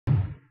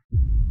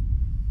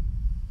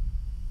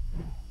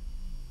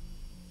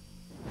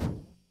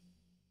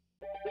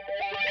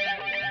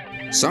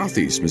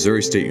Southeast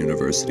Missouri State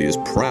University is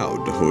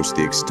proud to host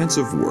the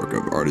extensive work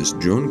of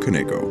artist Jun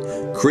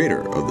Kaneko,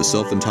 creator of the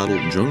self-entitled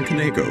Jun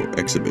Kaneko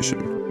exhibition.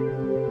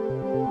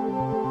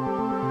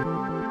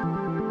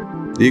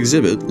 The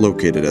exhibit,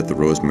 located at the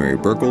Rosemary,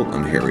 Berkel,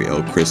 and Harry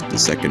L. Crisp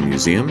II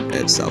Museum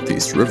at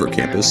Southeast River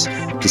Campus,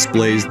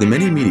 displays the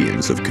many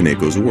mediums of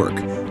Kaneko's work,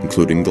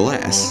 including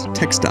glass,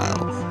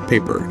 textile,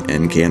 paper,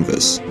 and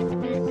canvas.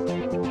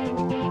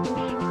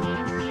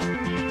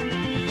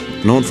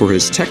 Known for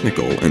his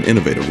technical and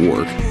innovative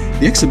work,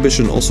 the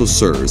exhibition also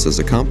serves as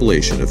a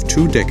compilation of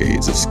 2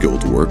 decades of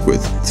skilled work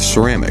with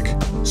ceramic,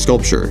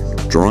 sculpture,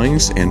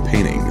 drawings, and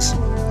paintings.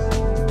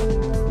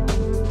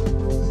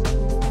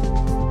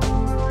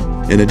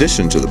 In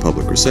addition to the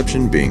public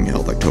reception being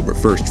held October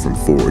 1st from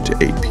 4 to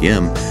 8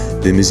 p.m.,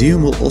 the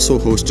museum will also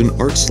host an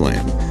art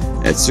slam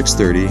at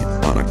 6:30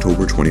 on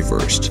October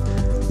 21st.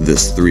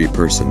 This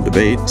 3-person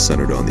debate,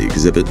 centered on the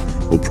exhibit,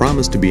 will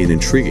promise to be an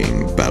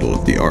intriguing battle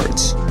of the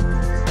arts.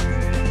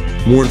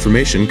 More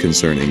information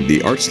concerning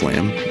the Art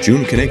Slam,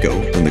 Jun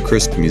Kaneko, and the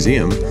Crisp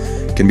Museum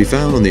can be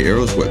found on the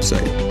Arrow's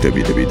website,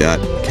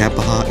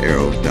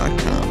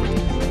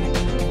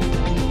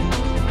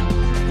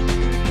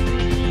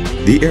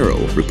 www.kapahaarrow.com. The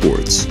Arrow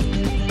reports.